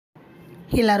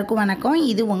எல்லாருக்கும் வணக்கம்.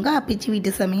 இது உங்கள் அப்பிச்சி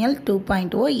வீட்டு சமையல்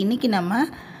 2.0. இன்றைக்கி நம்ம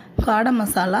காடை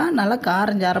மசாலா நல்லா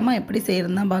காரஞ்சாரமாக எப்படி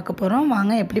செய்கிறதுன்னு தான் பார்க்க போகிறோம்.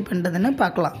 வாங்க எப்படி பண்ணுறதுன்னு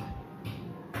பார்க்கலாம்.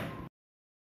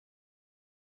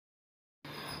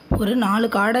 ஒரு 4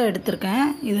 காடை எடுத்திருக்கேன்.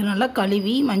 இது நல்லா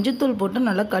கழுவி மஞ்சத்தூள் போட்டு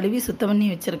நல்லா கழுவி சுத்தம் பண்ணி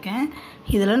வச்சுருக்கேன்.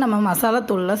 இதில் நம்ம மசாலா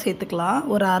தூள்லாம் சேர்த்துக்கலாம்.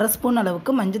 ஒரு அரை ஸ்பூன்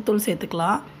அளவுக்கு மஞ்சத்தூள்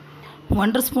சேர்த்துக்கலாம்.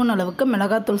 1.5 ஸ்பூன் அளவுக்கு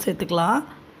மிளகாத்தூள் சேர்த்துக்கலாம்.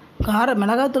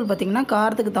 மிளகாத்தூள் பார்த்திங்கன்னா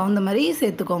காரத்துக்கு தகுந்த மாதிரி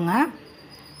சேர்த்துக்கோங்க.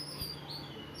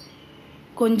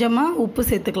 கொஞ்சமாக உப்பு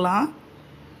சேர்த்துக்கலாம்.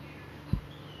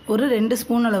 ஒரு 2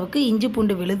 ஸ்பூன் அளவுக்கு இஞ்சி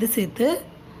பூண்டு விழுது சேர்த்து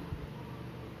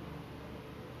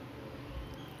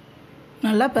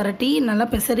நல்லா பிரட்டி நல்லா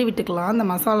பெசரி விட்டுக்கலாம். அந்த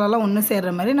மசாலாலாம் ஒன்று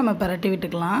சேர்கிற மாதிரி நம்ம பிரட்டி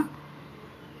விட்டுக்கலாம்.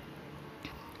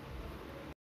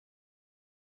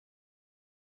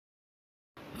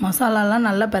 மசாலாலாம்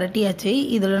நல்லா பிரட்டியாச்சு.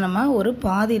 இதில் நம்ம ஒரு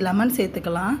பாதி லெமன்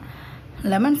சேர்த்துக்கலாம்.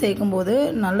 லெமன் சேர்க்கும்போது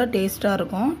நல்லா டேஸ்ட்டாக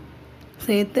இருக்கும்.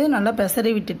 சேர்த்து நல்லா பெசரி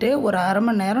விட்டுட்டு ஒரு அரை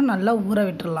மணி நேரம் நல்லா ஊற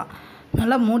விட்டுடலாம்.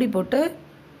 நல்லா மூடி போட்டு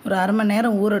ஒரு அரை மணி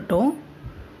நேரம் ஊறட்டும்.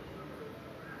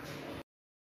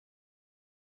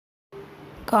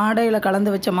 காடையில்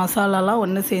கலந்து வச்ச மசாலாலாம்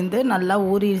ஒன்று சேர்ந்து நல்லா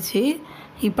ஊறிடுச்சு.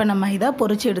 இப்போ நம்ம இதை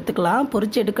பொரித்து எடுத்துக்கலாம்.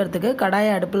 பொரித்து எடுக்கிறதுக்கு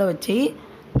கடாயை அடுப்பில் வச்சு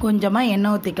கொஞ்சமாக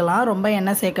எண்ணெய் ஊற்றிக்கலாம். ரொம்ப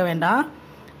எண்ணெய் சேர்க்க வேண்டாம்,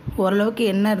 ஓரளவுக்கு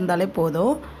எண்ணெய் இருந்தாலே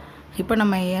போதும். இப்போ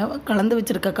நம்ம கலந்து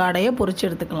வச்சுருக்க காடையை பொரித்து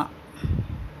எடுத்துக்கலாம்.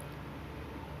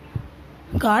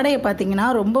 காடையை பார்த்திங்கன்னா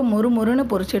ரொம்ப மொறுமொறுன்னு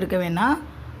பொரிச்சு எடுக்க வேணாம்,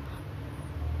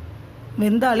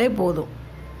 வெந்தாலே போதும்.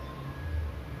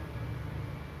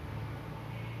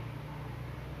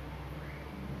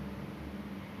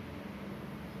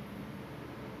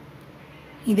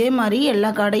 இதே மாதிரி எல்லா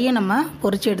காடையும் நம்ம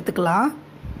பொரிச்சு எடுத்துக்கலாம்.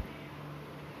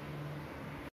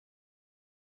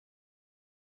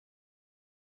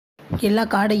 எல்லா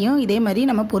காடையும் இதே மாதிரி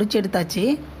நம்ம பொரிச்சு எடுத்தாச்சு.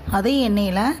 அதே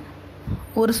எண்ணெயில்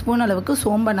 1 ஸ்பூன் அளவுக்கு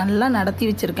சோம்பை நல்லா நடத்தி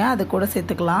வச்சுருக்கேன், அது கூட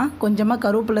சேர்த்துக்கலாம். கொஞ்சமாக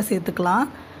கருவேப்பிலை சேர்த்துக்கலாம்.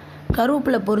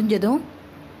 கருவேப்பிலை பொரிஞ்சதும்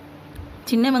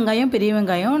சின்ன வெங்காயம் பெரிய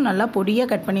வெங்காயம் நல்லா பொடியாக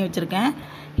கட் பண்ணி வச்சுருக்கேன்.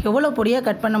 எவ்வளோ பொடியாக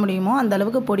கட் பண்ண முடியுமோ அந்த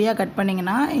அளவுக்கு பொடியாக கட்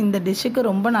பண்ணிங்கன்னா இந்த டிஷ்ஷுக்கு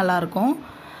ரொம்ப நல்லாயிருக்கும்.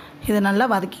 இதை நல்லா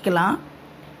வதக்கிக்கலாம்.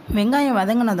 வெங்காயம்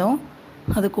வதங்கினதும்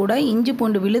அது கூட இஞ்சி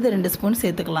பூண்டு விழுது 2 ஸ்பூன்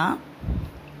சேர்த்துக்கலாம்.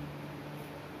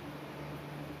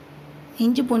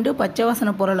 இஞ்சி பூண்டு பச்சை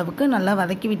வாசனை போகிற அளவுக்கு நல்லா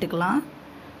வதக்கி விட்டுக்கலாம்.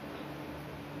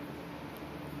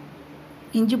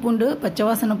 இஞ்சி பூண்டு பச்சை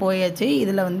வாசனை போயாச்சு.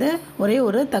 இதில் ஒரே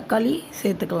ஒரு தக்காளி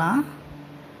சேர்த்துக்கலாம்.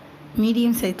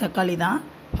 மீடியம் சைஸ் தக்காளி தான்.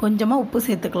 கொஞ்சமாக உப்பு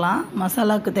சேர்த்துக்கலாம்.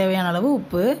 மசாலாவுக்கு தேவையான அளவு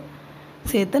உப்பு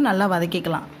சேர்த்து நல்லா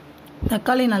வதக்கிக்கலாம்.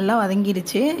 தக்காளி நல்லா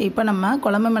வதங்கிடுச்சு. இப்போ நம்ம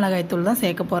குழம்பு மிளகாய் தூள் தான்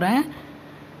சேர்க்க போகிறேன்.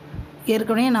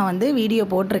 ஏற்கனவே நான் வீடியோ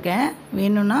போட்டிருக்கேன்,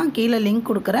 வேணும்னா கீழே லிங்க்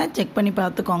கொடுக்குறேன், செக் பண்ணி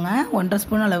பார்த்துக்கோங்க. 1.5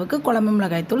 ஸ்பூன் அளவுக்கு குழம்பு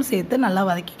மிளகாய் தூள் சேர்த்து நல்லா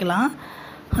வதக்கிக்கலாம்.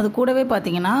 அது கூடவே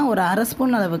பார்த்திங்கன்னா ஒரு அரை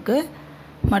ஸ்பூன் அளவுக்கு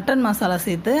மட்டன் மசாலா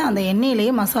சேர்த்து அந்த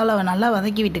எண்ணெயிலேயே மசாலாவை நல்லா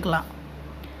வதக்கி விட்டுக்கலாம்.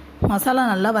 மசாலா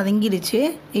நல்லா வதங்கிடுச்சு.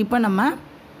 இப்போ நம்ம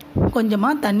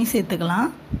கொஞ்சமாக தண்ணி சேர்த்துக்கலாம்.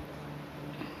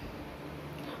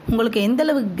 உங்களுக்கு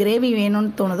எந்தளவுக்கு கிரேவி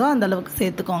வேணும்னு தோணுதோ அந்தளவுக்கு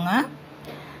சேர்த்துக்கோங்க.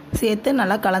 சேர்த்து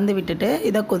நல்லா கலந்து விட்டுட்டு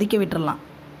இதை கொதிக்க விட்டுடலாம்.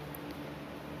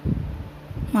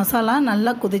 மசாலா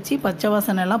நல்லா கொதித்து பச்சை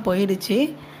வாசனைலாம் போயிடுச்சு.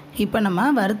 இப்போ நம்ம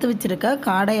வறுத்து வச்சுருக்க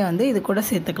காடையை இது கூட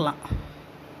சேர்த்துக்கலாம்.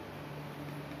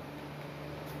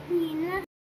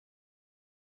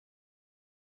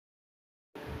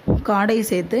 காடையை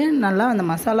சேர்த்து நல்லா அந்த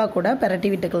மசாலா கூட பிரட்டி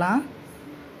விட்டுக்கலாம்.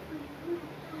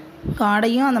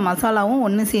 காடையும் அந்த மசாலாவும்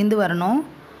ஒன்று சேர்ந்து வரணும்.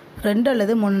 2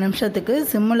 அல்லது 3 நிமிஷத்துக்கு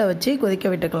சிம்மில் வச்சு கொதிக்க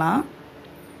விட்டுக்கலாம்.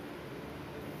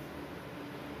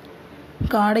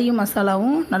 காடையும்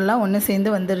மசாலாவும் நல்லா ஒன்று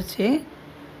சேர்ந்து வந்துருச்சு.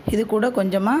 இது கூட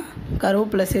கொஞ்சமாக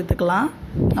கருவேப்பிலை சேர்த்துக்கலாம்.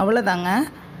 அவ்வளோதாங்க,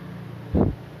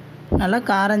 நல்லா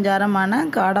காரஞ்சாரமான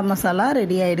காடை மசாலா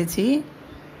ரெடி ஆயிடுச்சு.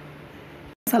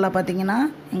 மசாலா பார்த்திங்கன்னா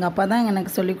எங்கள் அப்பா தான்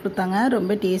எனக்கு சொல்லி கொடுத்தாங்க.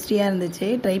 ரொம்ப டேஸ்டியாக இருந்துச்சு.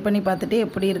 ட்ரை பண்ணி பார்த்துட்டு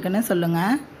எப்படி இருக்குன்னு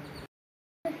சொல்லுங்கள்.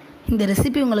 இந்த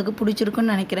ரெசிபி உங்களுக்கு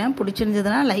பிடிச்சிருக்குன்னு நினைக்கிறேன்.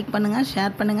 பிடிச்சிருந்ததுன்னா லைக் பண்ணுங்கள்,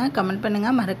 ஷேர் பண்ணுங்கள், கமெண்ட்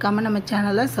பண்ணுங்கள். மறக்காமல் நம்ம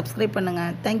சேனலை சப்ஸ்கிரைப்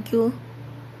பண்ணுங்கள். தேங்க்யூ.